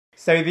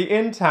So The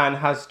Intern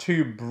has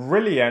two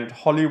brilliant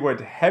Hollywood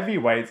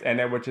heavyweights in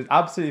it, which is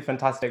absolutely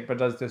fantastic, but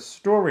does the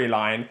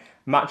storyline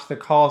match the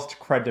cast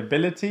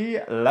credibility?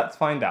 Let's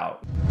find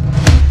out.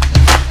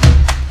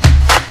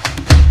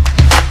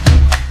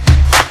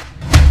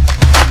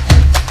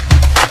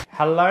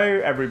 Hello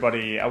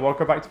everybody and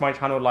welcome back to my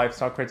channel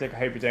Lifestyle Critic. I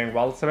hope you're doing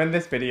well. So in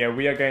this video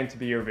we are going to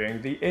be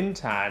reviewing The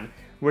Intern,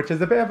 which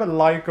is a bit of a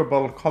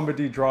likeable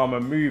comedy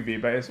drama movie,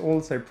 but it's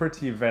also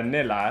pretty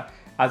vanilla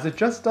as it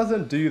just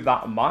doesn't do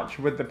that much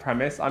with the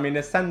premise. I mean,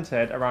 it's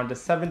centered around a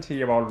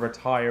 70-year-old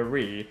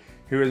retiree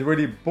who is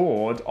really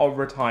bored of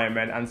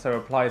retirement and so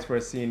applies for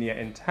a senior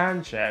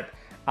internship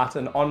at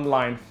an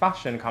online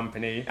fashion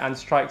company and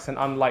strikes an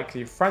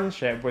unlikely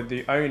friendship with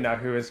the owner,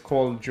 who is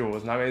called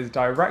Jules. Now, it is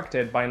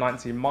directed by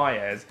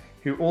Meyers,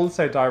 who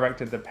also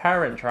directed The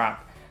Parent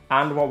Trap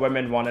and What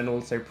Women Want, and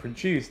also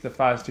produced the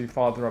first two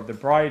Father of the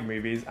Bride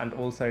movies, and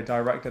also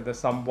directed the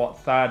somewhat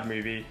third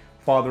movie,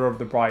 Father of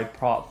the Bride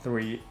Part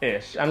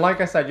 3-ish. And like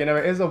I said, you know,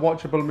 it is a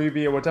watchable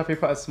movie. It will definitely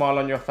put a smile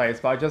on your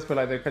face, but I just feel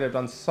like they could have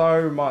done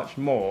so much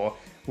more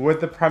with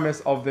the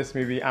premise of this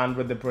movie and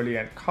with the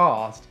brilliant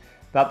cast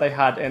that they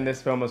had in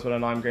this film as well,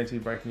 and I'm going to be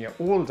breaking it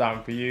all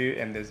down for you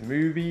in this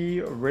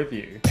movie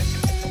review.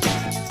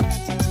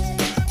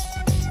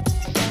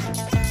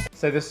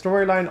 So the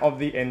storyline of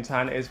The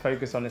Intern is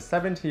focused on a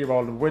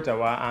 70-year-old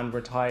widower and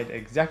retired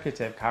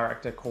executive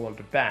character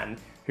called Ben,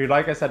 who,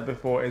 like I said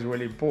before, is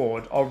really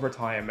bored of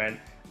retirement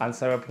and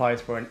so applies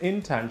for an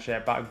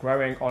internship at a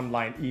growing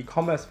online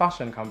e-commerce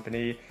fashion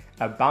company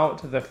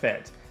About the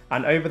Fit.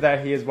 And over there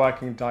he is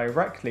working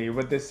directly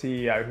with the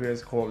CEO, who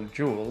is called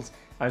Jules,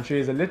 and she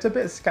is a little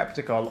bit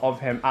skeptical of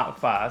him at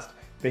first,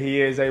 but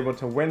he is able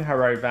to win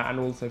her over and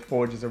also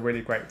forges a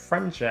really great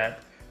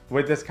friendship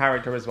with this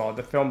character as well.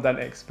 The film then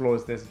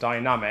explores this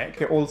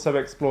dynamic. It also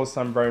explores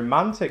some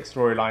romantic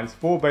storylines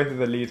for both of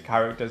the lead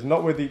characters,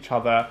 not with each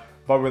other,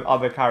 but with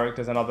other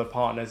characters and other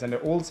partners. And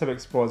it also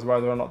explores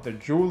whether or not the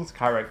Jules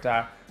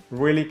character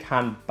really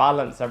can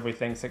balance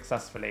everything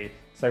successfully.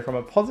 So from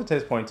a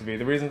positive point of view,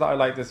 the reason that I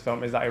like this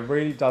film is that it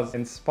really does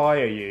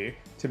inspire you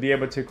to be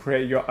able to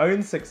create your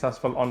own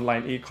successful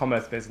online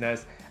e-commerce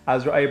business,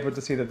 as you're able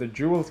to see that the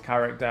Jules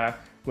character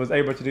was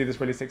able to do this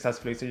really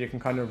successfully, so you can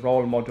kind of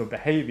role model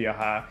behavior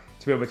her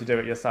to be able to do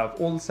it yourself.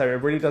 Also,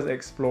 it really does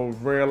explore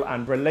real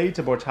and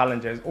relatable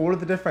challenges. All of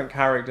the different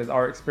characters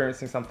are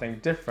experiencing something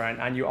different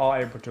and you are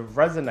able to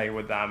resonate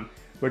with them,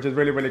 which is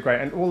really, really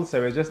great. And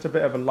also, it's just a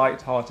bit of a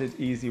light-hearted,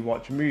 easy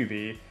watch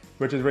movie,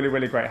 which is really,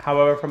 really great.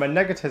 However, from a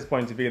negative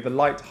point of view, the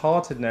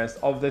light-heartedness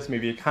of this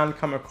movie can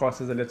come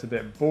across as a little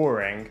bit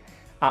boring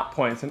at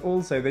points. And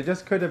also, they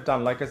just could have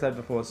done, like I said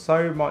before,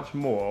 so much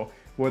more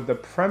with the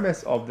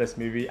premise of this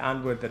movie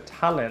and with the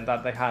talent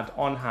that they had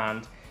on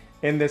hand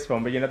in this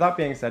film. But you know, that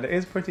being said, it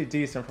is pretty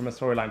decent from a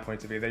storyline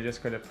point of view. They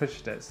just could have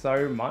pushed it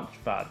so much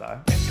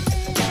further.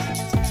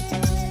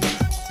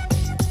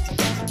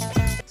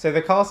 So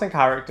the cast and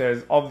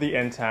characters of The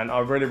Intern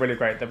are really, really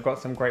great. They've got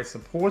some great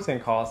supporting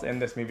cast in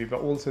this movie, but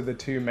also the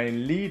two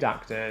main lead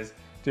actors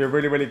do a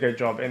really, really good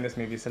job in this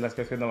movie. So let's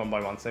go through them one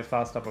by one. So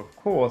first up, of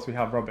course, we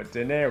have Robert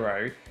De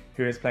Niro,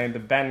 who is playing the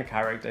Ben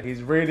character.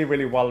 He's really,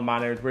 really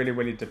well-mannered, really,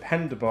 really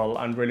dependable,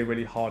 and really,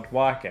 really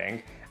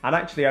hard-working. And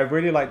actually, I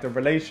really like the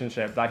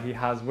relationship that he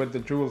has with the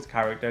Jules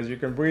character, as you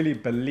can really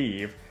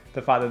believe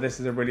the fact that this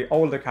is a really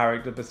older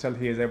character, but still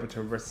he is able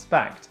to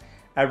respect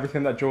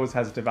everything that Jules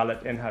has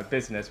developed in her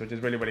business, which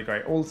is really, really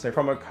great. Also,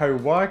 from a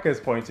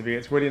co-worker's point of view,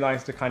 it's really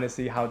nice to kind of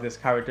see how this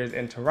character is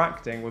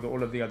interacting with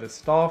all of the other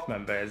staff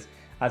members,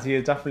 as he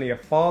is definitely a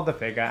father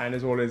figure and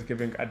is always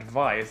giving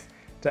advice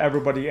to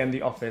everybody in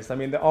the office. I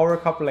mean, there are a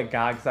couple of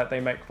gags that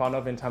they make fun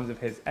of in terms of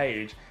his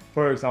age.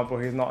 For example,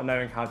 he's not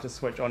knowing how to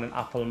switch on an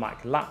Apple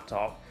Mac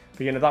laptop.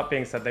 But you know, that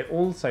being said, they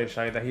also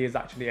show that he is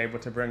actually able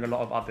to bring a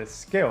lot of other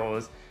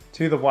skills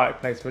to the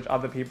workplace, which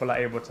other people are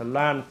able to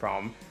learn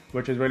from,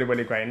 which is really,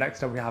 really great.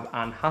 Next up, we have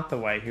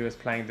Hathaway, who is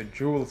playing the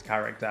Jules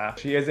character.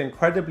 She is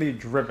incredibly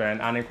driven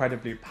and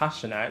incredibly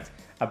passionate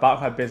about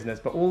her business,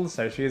 but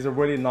also she is a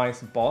really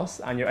nice boss,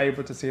 and you're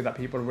able to see that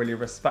people really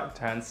respect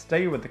her and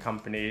stay with the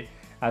company,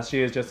 as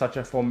she is just such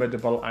a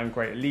formidable and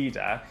great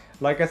leader.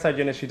 Like I said,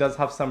 you know, she does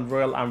have some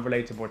real and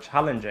relatable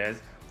challenges.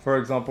 For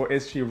example,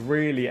 is she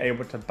really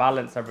able to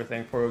balance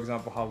everything? For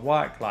example, her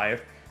work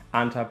life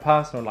and her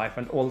personal life,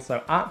 and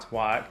also at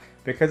work,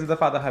 because of the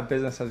fact that her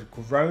business has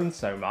grown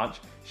so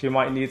much, she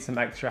might need some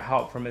extra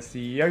help from a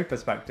CEO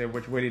perspective,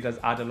 which really does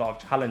add a lot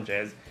of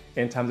challenges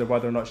in terms of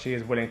whether or not she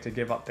is willing to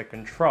give up the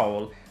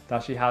control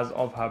that she has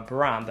of her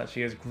brand, that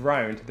she has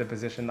grown to the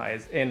position that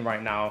is in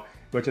right now,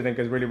 which I think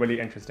is really, really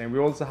interesting. We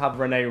also have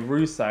Rene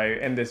Russo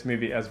in this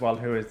movie as well,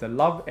 who is the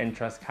love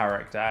interest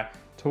character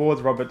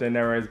towards Robert De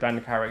Niro's Ben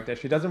character.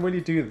 She doesn't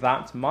really do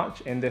that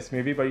much in this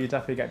movie, but you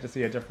definitely get to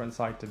see a different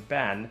side to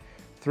Ben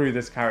through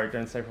this character.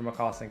 And so from a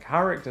cast and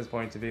characters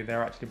point of view,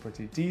 they're actually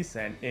pretty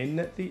decent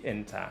in The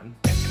Intern.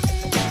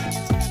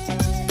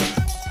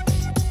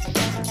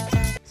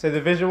 So the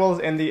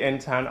visuals in The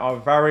Intern are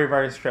very,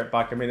 very stripped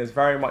back. I mean, it's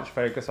very much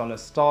focused on a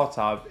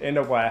startup in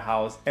a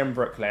warehouse in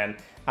Brooklyn,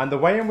 And the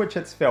way in which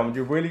it's filmed,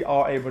 you really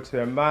are able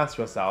to immerse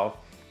yourself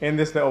in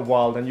this little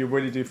world, and you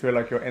really do feel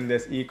like you're in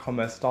this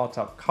e-commerce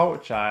startup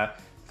culture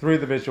through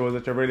the visuals,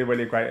 which are really,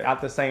 really great. At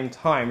the same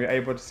time, you're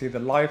able to see the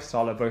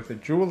lifestyle of both the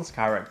Jules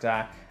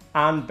character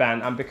and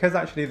Ben, and because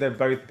actually they've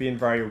both been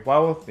very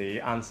wealthy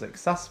and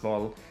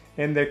successful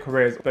in their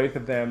careers, both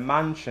of their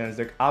mansions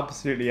look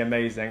absolutely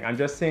amazing, and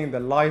just seeing the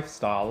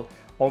lifestyle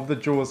of the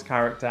Jules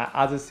character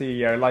as a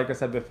CEO, like I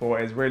said before,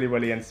 is really,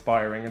 really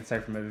inspiring. And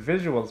so from a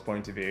visuals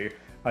point of view,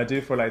 I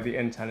do feel like the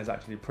Intern is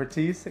actually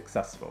pretty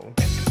successful.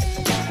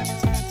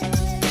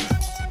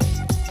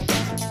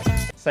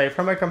 So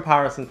from a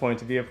comparison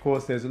point of view, of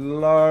course, there's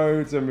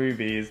loads of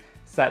movies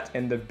set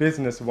in the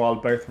business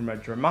world, both from a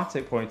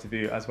dramatic point of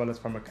view as well as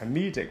from a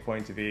comedic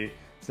point of view.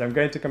 So I'm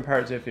going to compare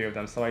it to a few of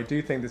them. So I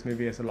do think this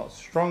movie is a lot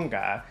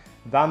stronger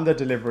than The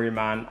Delivery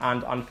Man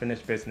and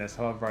Unfinished Business.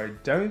 However, I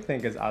don't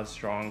think it's as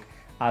strong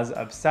as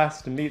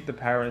Obsessed, Meet the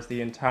Parents, The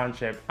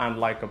Internship, and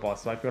Like a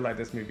Boss. So I feel like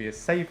this movie is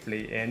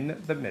safely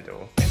in the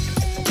middle.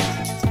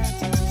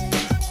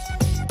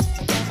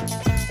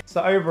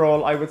 So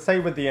overall, I would say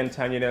with The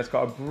Intern, it's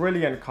got a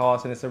brilliant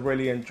cast and it's a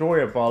really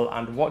enjoyable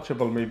and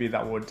watchable movie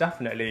that will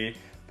definitely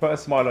put a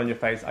smile on your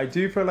face. I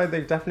do feel like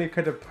they definitely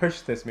could have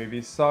pushed this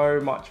movie so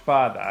much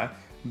further,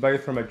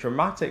 both from a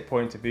dramatic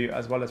point of view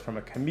as well as from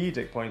a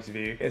comedic point of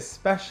view,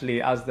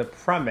 especially as the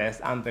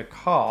premise and the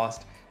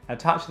cast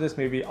attached to this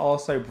movie are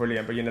so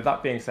brilliant. But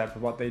that being said, for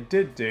what they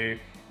did do,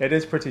 it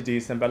is pretty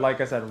decent. But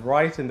like I said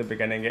right in the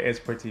beginning, it is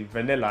pretty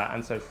vanilla.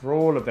 And so for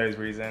all of those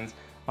reasons,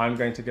 I'm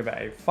going to give it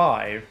a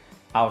 5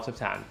 out of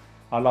 10.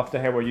 I'd love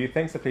to hear what you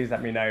think, so please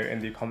let me know in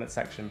the comment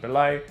section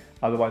below.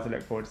 Otherwise, I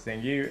look forward to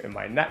seeing you in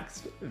my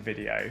next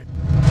video.